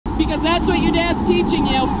because that's what your dad's teaching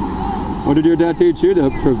you. What did your dad teach you? To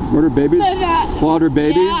murder babies? Slaughter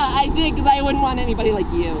babies? Yeah, I did, because I wouldn't want anybody like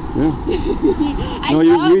you. Yeah. No,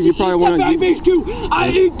 you probably want to eat the babies too. I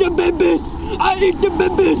eat the babies. I eat the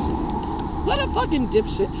babies. What a fucking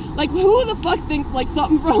dipshit. Like, who the fuck thinks like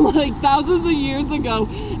something from like thousands of years ago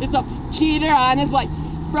is a cheater on his wife?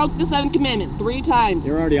 Broke the 7th commandment 3 times.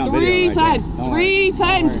 You're already on video. Three times. Three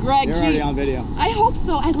times, Greg. You're already on video. I hope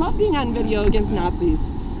so. I love being on video against Nazis.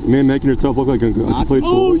 Man, making yourself look like a complete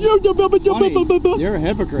fool. You're a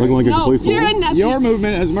hypocrite. Looking like a complete fool. You're a Nazi. Your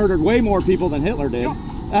movement has murdered way more people than Hitler did. You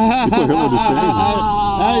put Hitler to shame.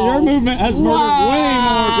 Your movement has murdered way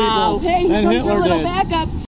more people Hey, than Hitler did. Back up.